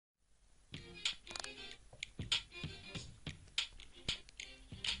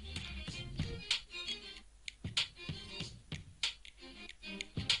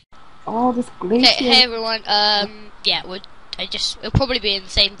Oh, this glacier. Okay, hey everyone. Yeah, it'll probably be in the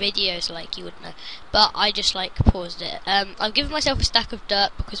same videos, like you would know. But I just like paused it. I've given myself a stack of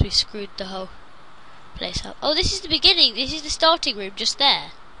dirt because we screwed the whole place up. Oh, this is the beginning. This is the starting room, just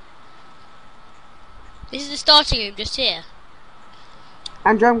there. This is the starting room, just here.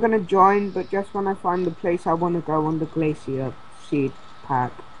 Andrew, I'm gonna join, but just when I find the place I want to go on the glacier seed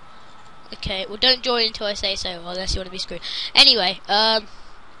pack. Okay, well don't join until I say so, unless you want to be screwed. Anyway,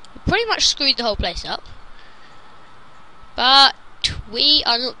 we pretty much screwed the whole place up. But we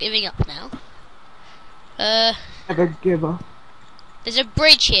are not giving up now. Never give up. There's a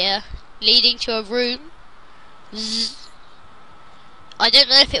bridge here leading to a room. Zzz. I don't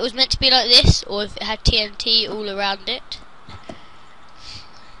know if it was meant to be like this or if it had TNT all around it.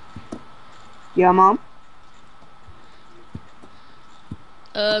 Yeah, Mom?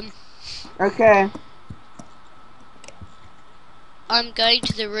 Okay. I'm going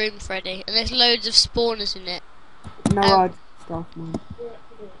to the room, Freddy, and there's loads of spawners in it. No stuff, Mom.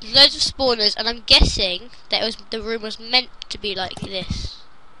 There's loads of spawners, and I'm guessing that the room was meant to be like this.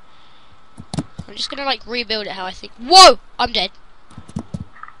 I'm just gonna like rebuild it how I think. Whoa! I'm dead.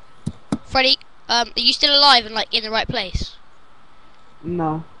 Freddy, are you still alive and like in the right place?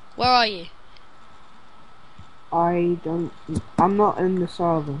 No. Where are you? I'm not in the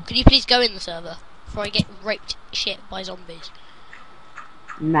server. Could you please go in the server before I get raped shit by zombies?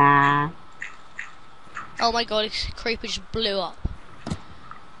 Nah. Oh my god, this creeper just blew up.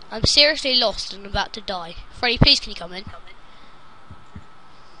 I'm seriously lost and about to die. Freddy, please can you come in?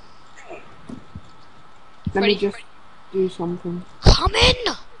 Let me just do something. Come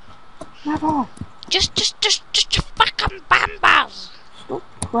in! Never! Just fucking bambas! Stop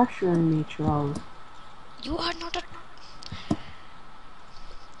pressuring me, Charles. You are not a...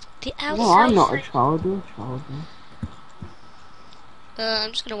 The outside... No, I'm not a child, you're a child.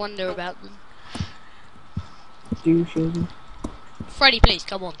 I'm just gonna wonder about them. Douches. Freddy, please,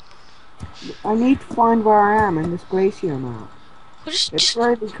 come on. I need to find where I am in this glacier map. Well, It's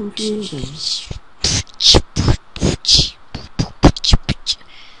really confusing.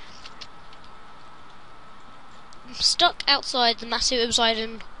 I'm stuck outside the massive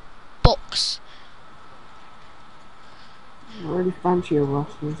obsidian box. I really fancy your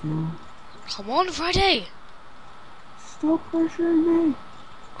rustlers now. Come on, Freddy! Stop pressuring me.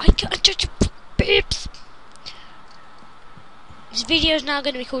 I can't touch beeps. This video is now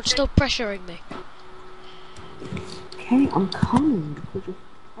going to be called "Stop Pressuring Me." Okay, I'm coming because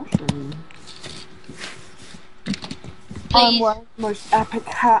you're pressuring me. Please. I'm wearing the most epic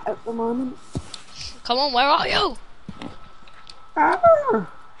hat at the moment. Come on, where are you? Ah,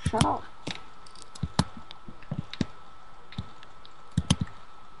 shut up.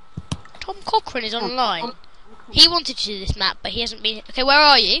 Tom Cochran is online. He wanted to do this map, but he hasn't been. Okay, where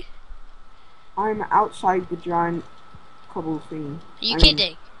are you? I'm outside the giant cobble thing. Are you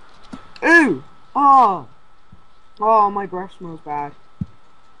kidding? Ooh! Oh! Oh, my breath smells bad.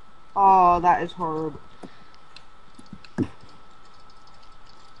 Oh, that is horrible.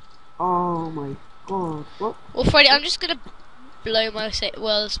 Oh my god, what? Well, Freddy, I'm just gonna blow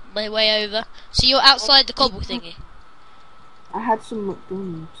my way over. So you're outside the cobble thingy. I had some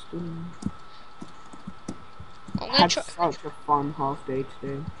McDonald's, didn't I? I had such a fun half day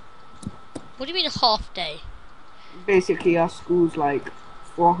today. What do you mean a half day? Basically, our school's like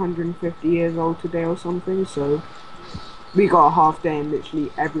 450 years old today or something, so we got a half day and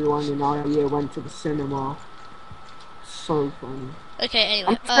literally everyone in our year went to the cinema. So funny. Okay, anyway.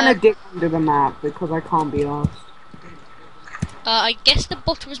 I'm just gonna dig under the map because I can't be asked. I guess the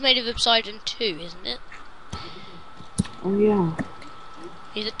bottom is made of obsidian too, isn't it? Oh yeah.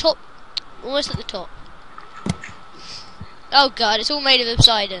 He's at the top. Almost at the top. Oh god, it's all made of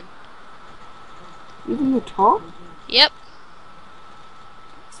obsidian. Even the top? Yep.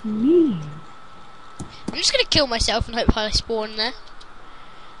 It's mean. I'm just gonna kill myself and hope I spawn there.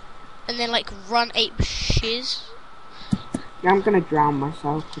 And then like run ape shiz. Yeah, I'm gonna drown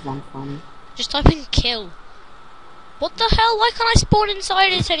myself because I'm funny. Just type in kill. What the hell? Why can't I spawn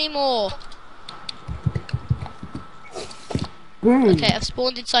inside it anymore? Boom. Okay, I've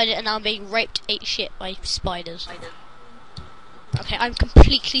spawned inside it and now I'm being raped ate shit by spiders. Okay, I'm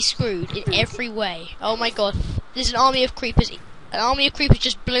completely screwed in every way. Oh my god. There's an army of creepers. An army of creepers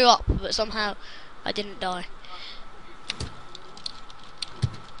just blew up, but somehow I didn't die.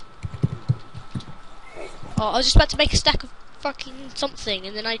 Oh, I was just about to make a stack of fucking something,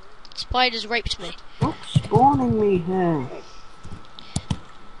 and then spiders raped me. Stop spawning me here.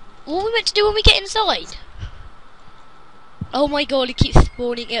 What are we meant to do when we get inside? Oh my god, it keeps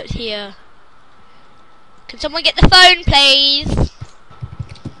spawning out here. Can someone get the phone, please?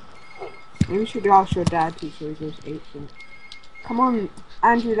 Maybe you should ask your dad to so he goes apeshit. Come on,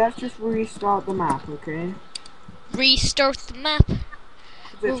 Andrew, let's just restart the map, okay? Restart the map.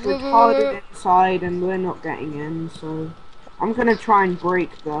 Because it's retarded inside and we're not getting in, so... I'm gonna try and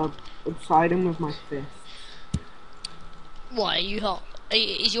break the obsidian with my fists. Why are you hot?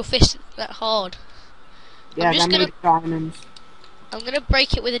 Is your fist that hard? Yeah, they're made of diamonds. I'm gonna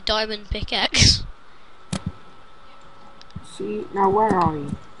break it with a diamond pickaxe. See, now where are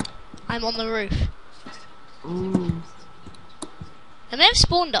you? I'm on the roof. Oh. I may have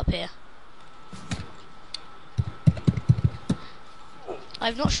spawned up here.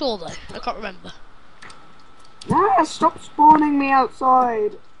 I'm not sure though. I can't remember. Ah, stop spawning me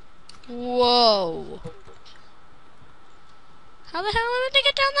outside! Whoa. How the hell am I going to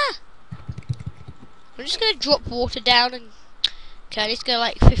get down there? I'm just going to drop water down and... Okay, I need to go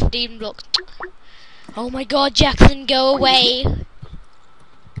like 15 blocks. Oh my god, Jackson, go away!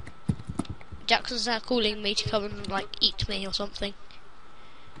 Jackson's now calling me to come and like eat me or something.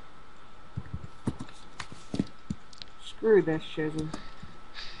 Screw this, Shizzle.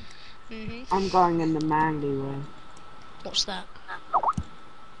 I'm going in the manly way. What's that?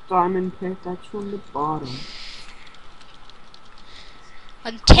 Diamond pickaxe from the bottom.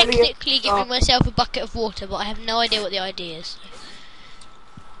 I'm technically giving myself a bucket of water, but I have no idea what the idea is.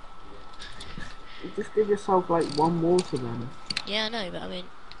 You just give yourself like one water then. Yeah, I know, but I mean...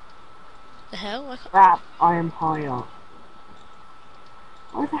 The hell? I can't... Crap, I am high up.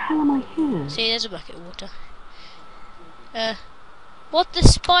 Why the hell am I here? See, there's a bucket of water. What the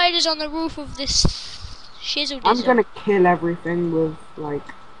spiders on the roof of this shizzle dizzle? I'm gonna kill everything with,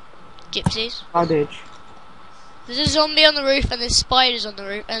 like... Gypsies? Footage. There's a zombie on the roof and there's spiders on the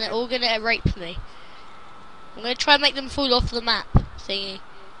roof and they're all gonna rape me. I'm gonna try and make them fall off the map thingy.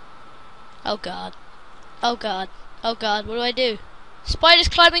 Oh god. Oh god. Oh god, what do I do? Spiders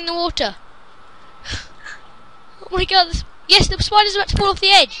climbing the water! Oh my god, yes, the spider's about to fall off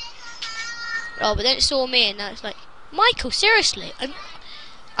the edge! Oh, but then it saw me and now it's like... Michael, seriously?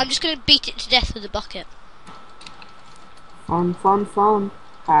 I'm just gonna beat it to death with a bucket. Fun, fun, fun.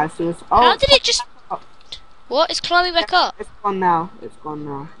 Oh, how did it just... What? It's climbing back up? It's gone now. It's gone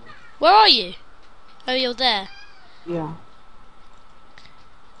now. Where are you? Oh, you're there. Yeah.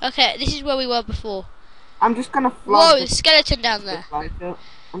 Okay, this is where we were before. I'm just gonna flood. Whoa, there's a skeleton down there. Like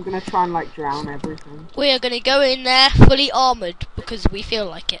I'm gonna try and like drown everything. We are gonna go in there fully armoured because we feel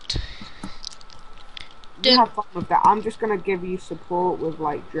like it. You have fun with that. I'm just gonna give you support with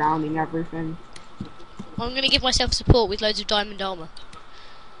like drowning everything. I'm gonna give myself support with loads of diamond armour.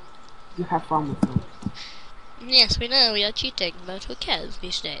 You have fun with that. Yes, we know we are cheating, but who cares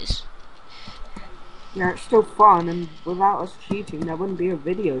these days? Yeah, it's still fun, and without us cheating, there wouldn't be a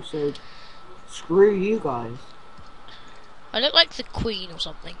video, so screw you guys. I look like the Queen or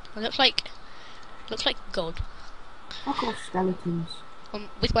something. I look like God. Fuck off, skeletons.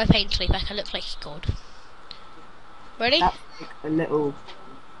 With my paint sleep, I look like God. Ready? That's like a little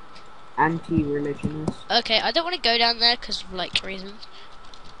anti-religionist. Okay, I don't want to go down there because of like reasons.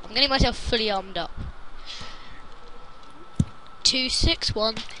 I'm getting myself fully armed up.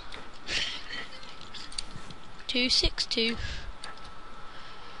 261 262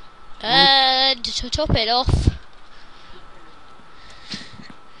 and to top it off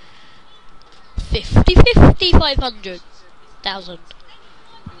 50 500,000.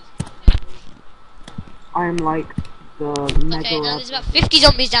 I'm like the mega. Okay, now there's about 50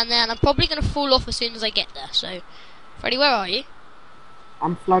 zombies down there, and I'm probably gonna fall off as soon as I get there. So, Freddy, where are you?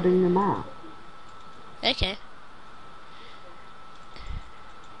 I'm flooding the map. Okay.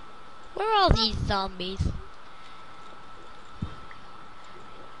 Where are these zombies?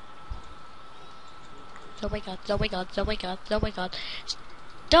 Oh my god, oh my god, oh my god, oh my god.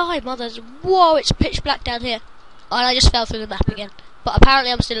 Die, mothers. Whoa, it's pitch black down here. And I just fell through the map again. But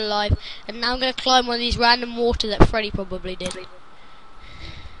apparently I'm still alive. And now I'm going to climb one of these random water that Freddy probably did.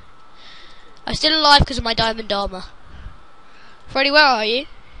 I'm still alive because of my diamond armour. Freddy, where are you?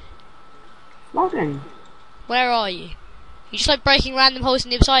 Flooding. Where are you? You just like breaking random holes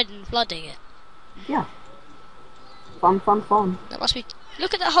in the inside and flooding it. Yeah. Fun, fun, fun. That must be...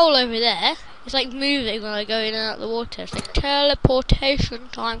 Look at that hole over there. It's like moving when I go in and out of the water. It's like teleportation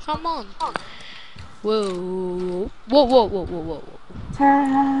time. Come on. Whoa. Whoa, whoa, whoa, whoa, whoa.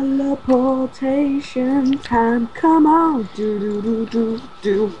 Teleportation time. Come on. Do, do, do, do,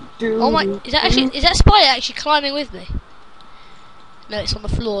 do, do. Oh my... Is that spider actually climbing with me? No, it's on the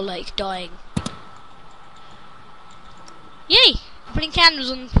floor like dying. Yay! I'm putting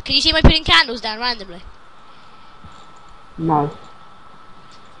candles on... Can you see me putting candles down randomly? No.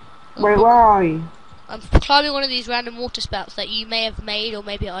 Wait, where are you? I'm climbing one of these random water spouts that you may have made, or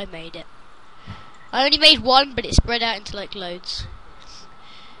maybe I made it. I only made one, but it spread out into like loads.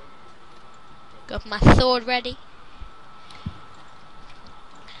 Got my sword ready.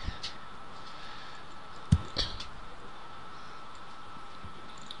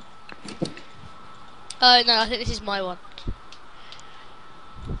 Oh no, I think this is my one.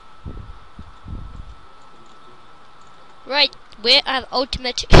 Right, we have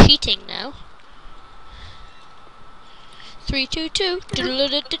ultimate cheating now. 3, 2, 2.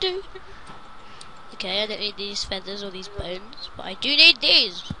 Do-do-do-do-do. Okay, I don't need these feathers or these bones, but I do need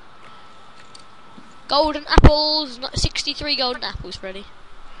these. Golden apples, 63 golden apples, Freddy.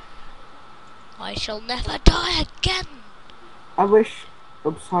 I shall never die again. I wish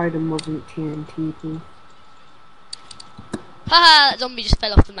Obsidian wasn't TNT proof. Haha, that zombie just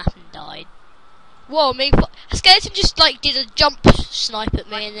fell off the map and died. Whoa, a skeleton just like did a jump snipe at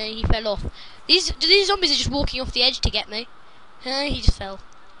me and then he fell off. These zombies are just walking off the edge to get me. He just fell.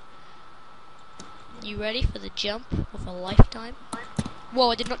 You ready for the jump of a lifetime?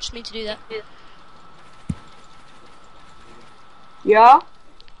 Whoa, I did not just mean to do that. Yeah?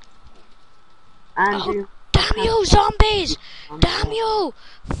 Andrew. Oh, damn you, zombies! Damn you!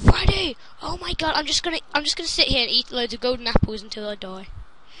 Freddy! Oh my god, I'm just gonna sit here and eat loads of golden apples until I die.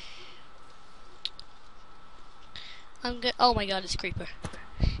 Oh my god, it's a creeper.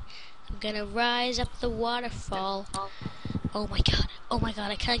 I'm gonna rise up the waterfall. Oh my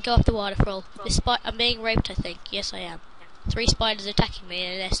god, I can't go up the waterfall. I'm being raped, I think. Yes, I am. 3 spiders attacking me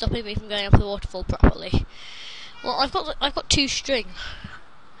and they're stopping me from going up the waterfall properly. Well, I've got 2 string.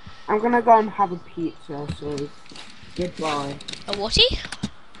 I'm gonna go and have a pizza, so goodbye. A whatie?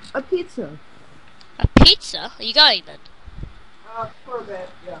 A pizza. A pizza? Are you going then? For a bit,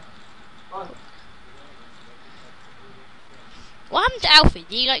 yeah. Bye. What happened to Alfie?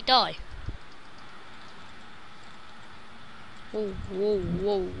 Did he like die? Whoa, whoa,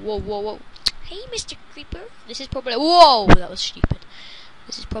 whoa, whoa, whoa, whoa. Hey, Mr. Creeper. This is probably... Whoa, that was stupid.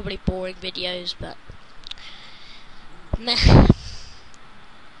 This is probably boring videos, but... Meh.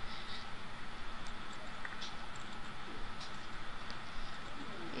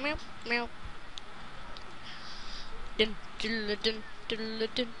 Meow, meow. Dun, dun, dun, dun, dun,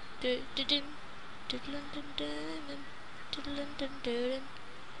 dun, dun, dun, dun, dun, dun, dun.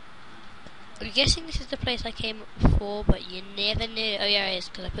 I'm guessing this is the place I came before, but you never knew. Oh yeah, it is,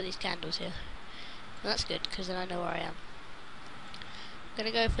 because I put these candles here. Well, that's good, because then I know where I am. I'm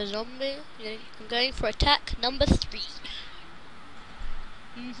gonna go for zombie. I'm going for attack number 3.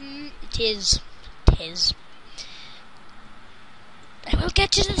 It is. It is. I will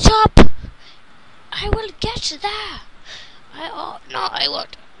get to the top! I will get there! Oh, no, I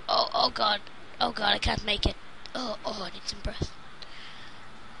won't. Oh god. Oh god, I can't make it. Oh, I need some breath.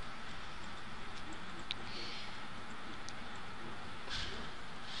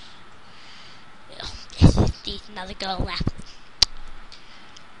 Eat another golden apple.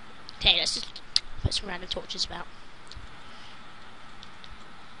 Okay, let's just put some random torches about.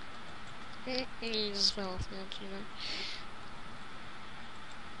 Just fell off the edge, you know.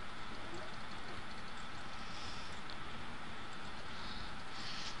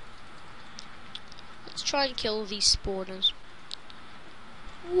 Let's try and kill these spawners.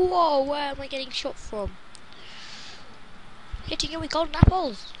 Whoa, where am I getting shot from? Hitting you with golden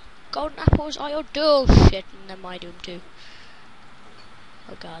apples! Golden apples are your doom! Shit, and then my doom too.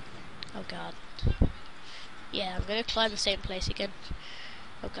 Oh god. Oh god. Yeah, I'm gonna climb the same place again.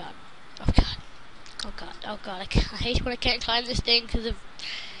 Oh god. Oh god. Oh god. Oh god. I hate when I can't climb this thing because of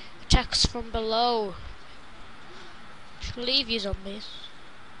attacks from below. Just leave you zombies.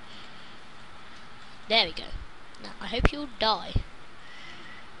 There we go. Now, I hope you'll die.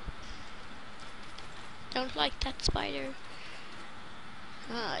 Don't like that spider.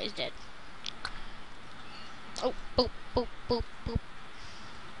 Ah, he's dead. Oh, boop, boop, boop, boop.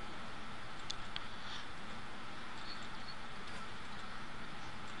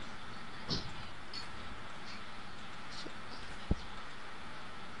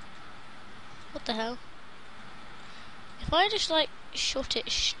 What the hell? If I just like shot it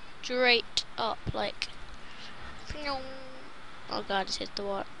straight up, like, oh god, it's hit the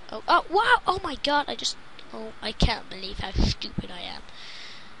water. Oh wow! Oh my god! I can't believe how stupid I am.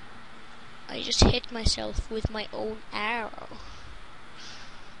 I just hit myself with my own arrow.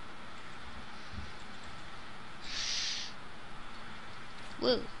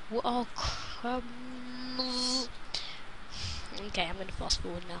 Whoa! Oh crumbs! Okay, I'm gonna fast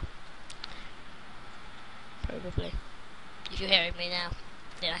forward now. Probably. If you're hearing me now,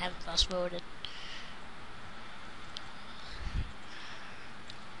 then I haven't fast forwarded.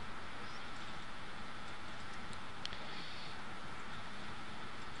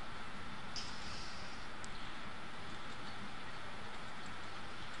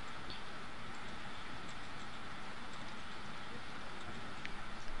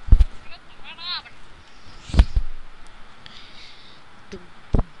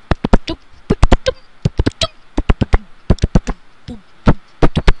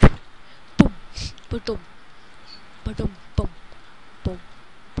 Ba-dum, ba-dum, bum, bum,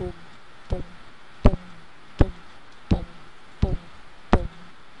 bum, bum, bum, bum, bum, bum, bum, bum,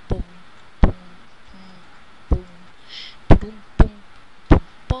 bum, bum, ba-dum, bum, bum,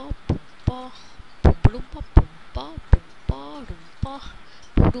 ba, bum, ba, bum, ba-dum, ba, bum, ba, bum, ba, dum, ba,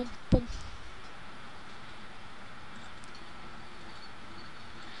 ba-dum, bum.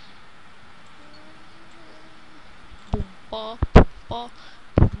 Boom ba boom ba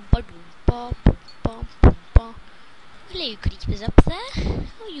boom ba doom ba boom ba boom ba. Hello, creepers up there.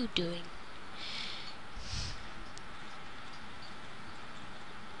 How are you doing?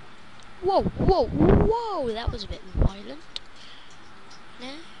 Whoa, whoa, whoa! That was a bit violent.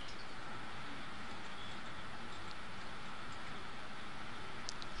 No.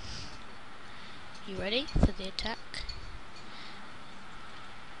 You ready for the attack?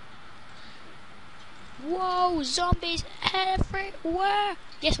 Whoa! Zombies everywhere!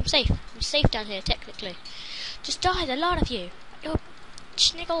 Yes, I'm safe. I'm safe down here, technically. Just died, a lot of you. You're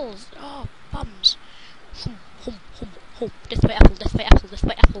schniggles. Oh, bums. Hum, hum, hum, hum. Death by apple, death by apple, death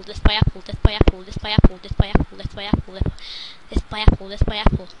by apple, death by apple, death by apple, death by apple, death by apple, death by apple, death by apple, death by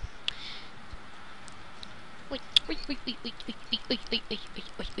apple. Wait, wait, wait, wait, wait, wait, wait, wait, wait, wait, wait,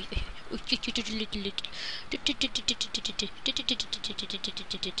 wait, wait, wait.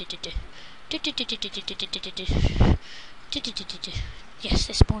 Yes,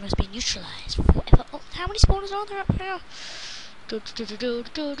 this spawn has been neutralized forever. Oh, how many spawners are there up here? Oh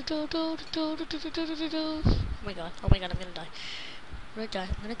my god, I'm gonna die. I'm gonna die,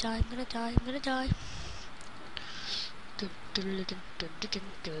 I'm gonna die, I'm gonna die, I'm gonna die.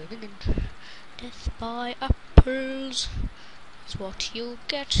 Death by apples is what you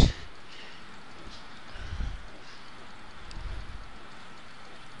get.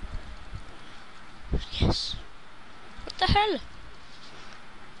 Yes. What the hell?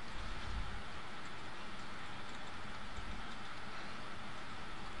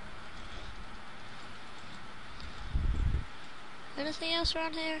 Anything else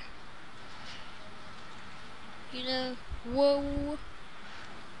around here? You know, whoa.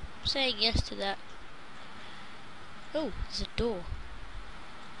 I'm saying yes to that. Oh, there's a door.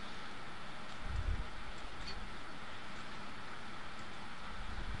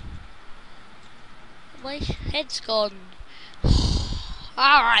 My head's gone.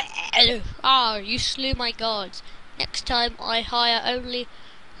 You slew my guards. Next time I hire only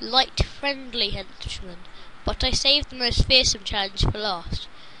light friendly henchmen. But I saved the most fearsome challenge for last.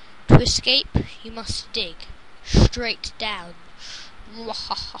 To escape, you must dig. Straight down. I'm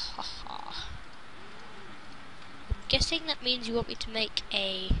guessing that means you want me to make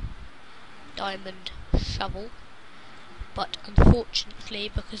a diamond shovel. But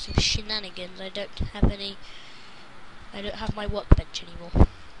unfortunately, because of shenanigans, I don't have my workbench anymore.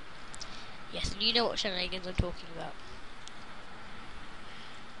 Yes, and you know what shenanigans I'm talking about.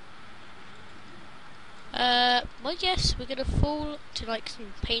 Well, yes, we're gonna fall to like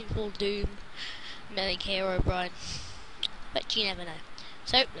some painful doom, knowing Herobrine, but you never know.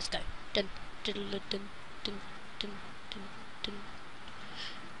 So let's go. Dun dun dun dun dun dun dun dun.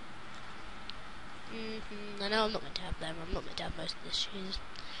 I know I'm not meant to have them. I'm not meant to have most of this shoes.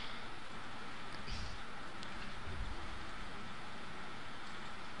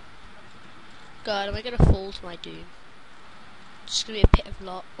 God, am I gonna fall to my doom? It's just gonna be a pit of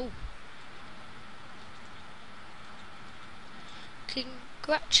lot. Oh.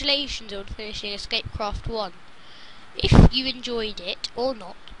 Congratulations on finishing Escapecraft 1. If you enjoyed it or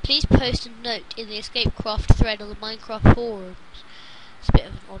not, please post a note in the Escapecraft thread on the Minecraft forums. It's a bit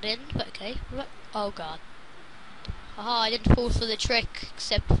of an odd end, but okay. Oh god. Haha, I didn't fall for the trick,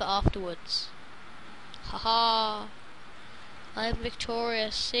 except for afterwards. Haha. I'm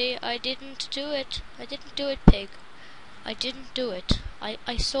victorious. See, I didn't do it. I didn't do it, pig. I didn't do it.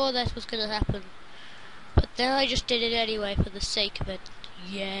 I saw that was gonna happen. But then I just did it anyway for the sake of it.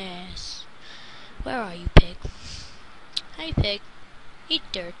 Yes. Where are you, pig? Hey, pig. Eat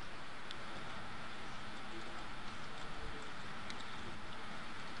dirt.